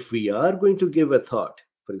 And if we are going to give a thought,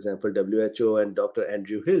 for example, WHO and Dr.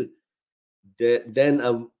 Andrew Hill,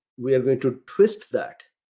 then we are going to twist that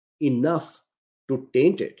enough to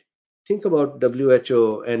taint it. Think about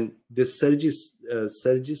WHO and this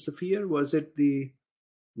Surgisphere, was it the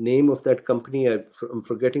name of that company? I'm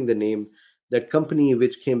forgetting the name. That company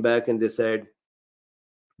which came back and they said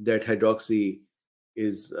that hydroxy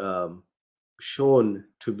is shown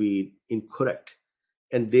to be incorrect.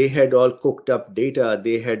 And they had all cooked up data.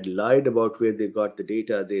 They had lied about where they got the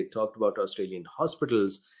data. They talked about Australian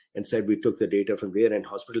hospitals and said we took the data from there, and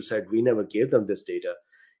hospitals said we never gave them this data.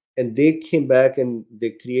 And they came back and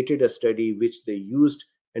they created a study which they used,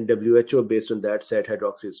 and WHO based on that said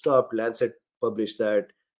hydroxy stopped. Lancet published that.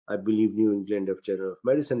 I believe New England Journal of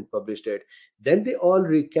Medicine published it. Then they all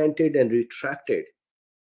recanted and retracted.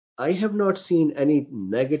 I have not seen any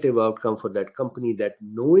negative outcome for that company that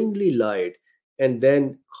knowingly lied and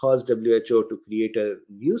then caused WHO to create a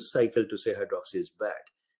news cycle to say hydroxy is bad.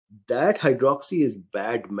 That hydroxy is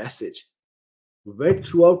bad message went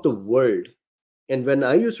throughout the world. And when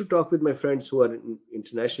I used to talk with my friends who are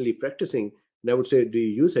internationally practicing, and I would say, do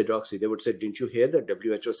you use hydroxy? They would say, didn't you hear that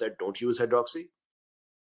WHO said don't use hydroxy?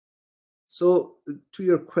 So to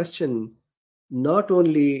your question, not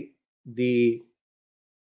only these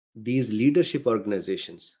leadership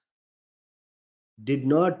organizations did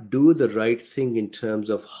not do the right thing in terms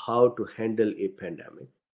of how to handle a pandemic.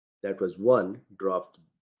 That was one dropped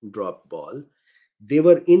ball. They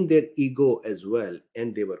were in their ego as well,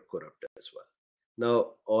 and they were corrupt as well.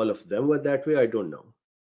 Now, all of them were that way, I don't know.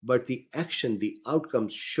 But the action, the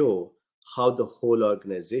outcomes show how the whole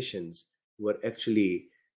organizations were actually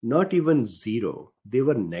not even zero. They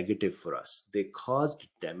were negative for us. They caused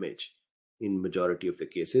damage in majority of the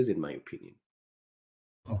cases, in my opinion.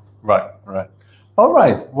 Right, right. All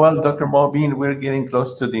right. Well, Dr. Mobeen, we're getting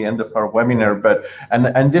close to the end of our webinar, but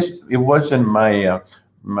and this it wasn't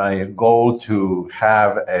my goal to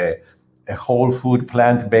have a whole food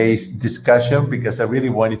plant-based discussion because I really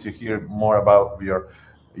wanted to hear more about your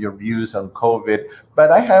views on COVID.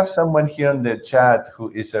 But I have someone here in the chat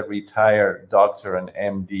who is a retired doctor, an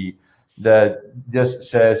MD, that just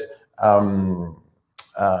says,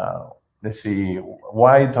 uh, let's see,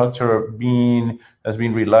 why Dr. Bean has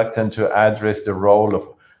been reluctant to address the role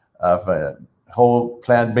of whole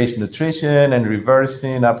plant-based nutrition and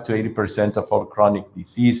reversing up to 80% of all chronic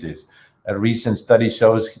diseases. A recent study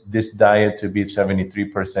shows this diet to be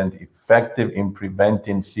 73% effective in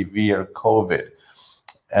preventing severe COVID.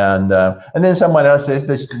 And then someone else says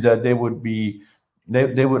that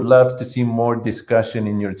they would love to see more discussion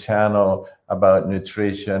in your channel about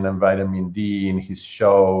nutrition and vitamin D in his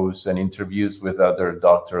shows and interviews with other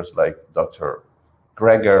doctors like Dr.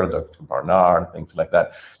 Greger, Dr. Barnard, things like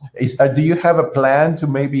that. Do you have a plan to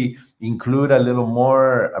maybe include a little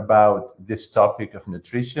more about this topic of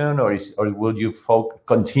nutrition, or will you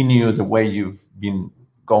continue the way you've been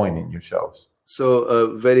going in your shows?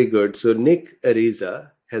 So very good. So Nick Ariza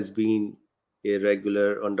has been a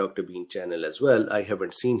regular on Dr. Bean channel as well. I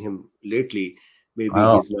haven't seen him lately. Maybe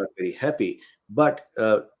he's not very happy. But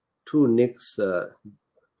to Nick's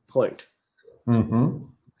point,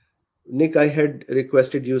 Nick, I had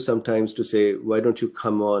requested you sometimes to say, why don't you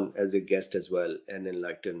come on as a guest as well and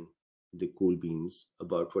enlighten the cool beans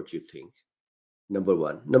about what you think? Number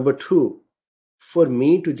one. Number two, for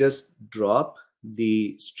me to just drop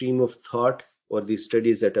the stream of thought or the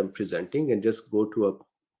studies that I'm presenting and just go to a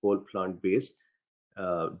whole plant-based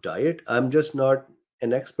diet, I'm just not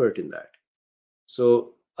an expert in that.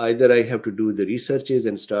 So either I have to do the researches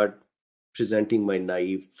and start presenting my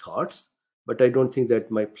naive thoughts, but I don't think that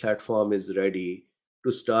my platform is ready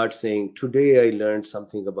to start saying, today I learned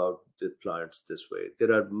something about the plants this way.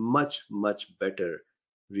 There are much, much better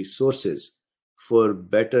resources for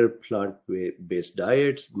better plant-based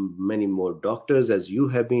diets, many more doctors, as you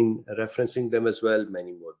have been referencing them as well,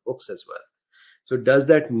 many more books as well. So does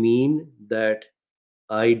that mean that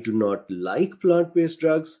I do not like plant-based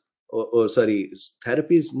drugs or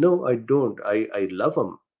therapies? No, I don't. I love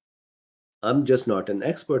them. I'm just not an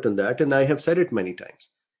expert on that. And I have said it many times.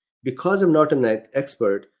 Because I'm not an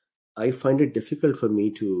expert, I find it difficult for me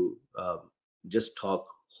to just talk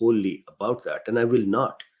wholly about that. And I will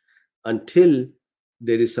not until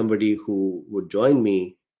there is somebody who would join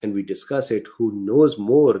me and we discuss it, who knows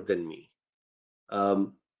more than me.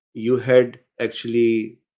 You had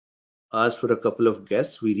actually asked for a couple of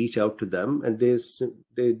guests. We reach out to them and they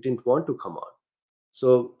didn't want to come on.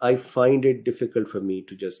 So I find it difficult for me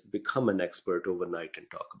to just become an expert overnight and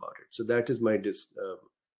talk about it. So that is my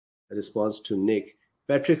response to Nick.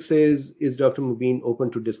 Patrick says, is Dr. Mobeen open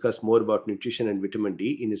to discuss more about nutrition and vitamin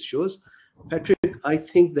D in his shows? Patrick, I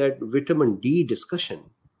think that vitamin D discussion,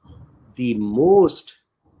 the most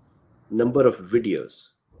number of videos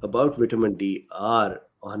about vitamin D are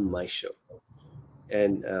on my show.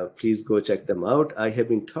 And please go check them out. I have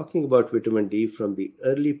been talking about vitamin D from the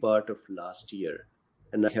early part of last year.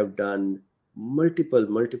 And I have done multiple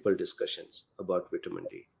discussions about vitamin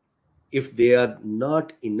D. If they are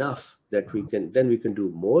not enough, that we can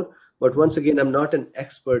do more. But once again, I'm not an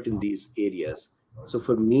expert in these areas. So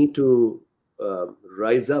for me to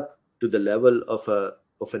rise up to the level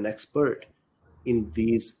of an expert in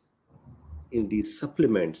these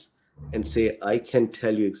supplements and say, I can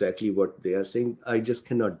tell you exactly what they are saying, I just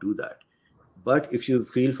cannot do that. But if you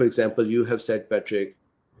feel, for example, you have said, Patrick,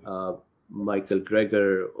 Michael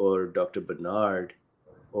Greger or Dr. Bernard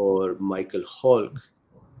or Michael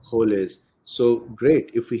Hollis, so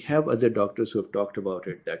great. If we have other doctors who have talked about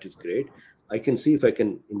it, that is great. I can see if I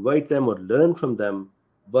can invite them or learn from them.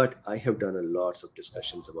 But I have done a lot of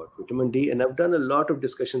discussions about vitamin D, and I've done a lot of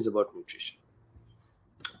discussions about nutrition.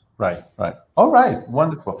 Right. All right,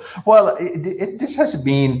 wonderful. Well, this has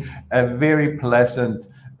been a very pleasant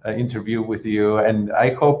interview with you, and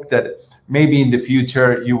I hope that maybe in the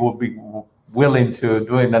future you will be willing to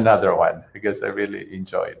doing another one, because I really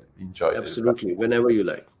enjoyed Absolutely, whenever you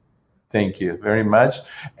like. Thank you very much.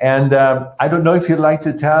 And I don't know if you'd like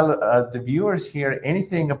to tell the viewers here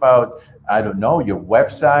anything about, I don't know, your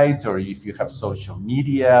website, or if you have social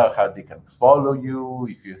media, how they can follow you,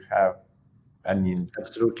 if you have.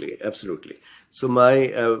 Absolutely. So my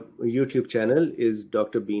YouTube channel is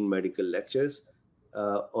Dr. Bean Medical Lectures.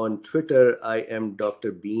 On Twitter, I am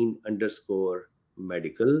Dr. Bean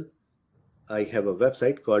 _medical. I have a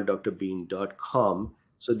website called drbeen.com.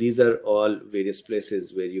 So these are all various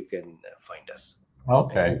places where you can find us.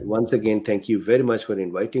 Okay. And once again, thank you very much for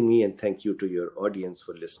inviting me, and thank you to your audience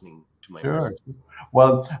for listening to my Sure. message.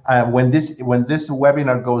 Well, when this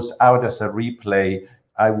webinar goes out as a replay,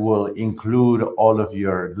 I will include all of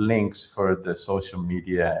your links for the social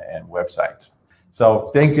media and website.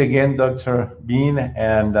 So thank you again, Dr. Bean,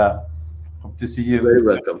 and hope to see you. You're very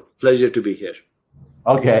welcome. Pleasure to be here.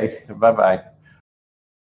 Okay. Bye-bye.